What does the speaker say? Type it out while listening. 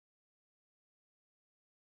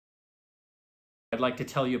I'd like to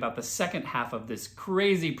tell you about the second half of this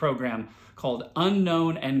crazy program called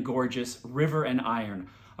Unknown and Gorgeous River and Iron,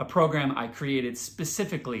 a program I created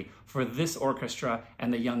specifically for this orchestra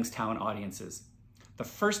and the Youngstown audiences. The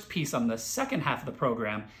first piece on the second half of the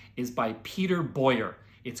program is by Peter Boyer.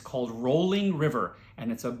 It's called Rolling River,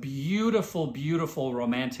 and it's a beautiful, beautiful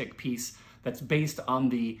romantic piece that's based on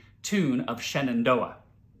the tune of Shenandoah.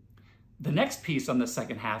 The next piece on the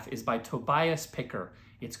second half is by Tobias Picker.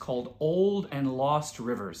 It's called Old and Lost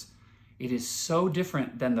Rivers. It is so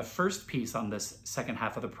different than the first piece on this second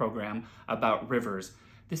half of the program about rivers.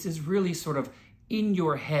 This is really sort of in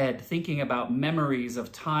your head, thinking about memories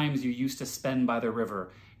of times you used to spend by the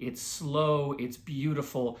river. It's slow, it's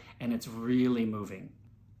beautiful, and it's really moving.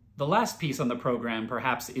 The last piece on the program,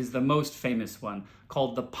 perhaps, is the most famous one,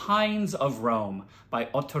 called The Pines of Rome by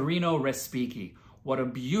Ottorino Respighi. What a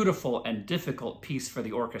beautiful and difficult piece for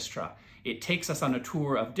the orchestra. It takes us on a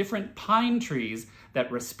tour of different pine trees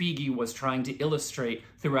that Respighi was trying to illustrate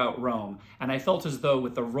throughout Rome. And I felt as though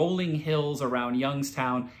with the rolling hills around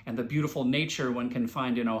Youngstown and the beautiful nature one can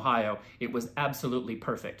find in Ohio, it was absolutely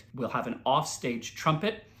perfect. We'll have an offstage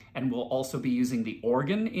trumpet, and we'll also be using the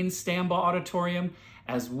organ in Stambaugh Auditorium,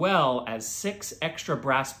 as well as 6 extra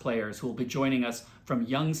brass players who will be joining us from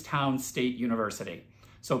Youngstown State University.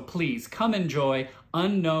 So please come enjoy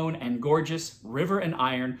Unknown and Gorgeous River and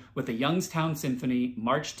Iron with the Youngstown Symphony,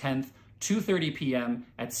 March 10th, 2:30 p.m.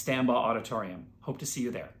 at Stambaugh Auditorium. Hope to see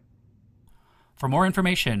you there. For more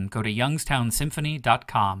information, go to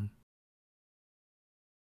youngstownsymphony.com.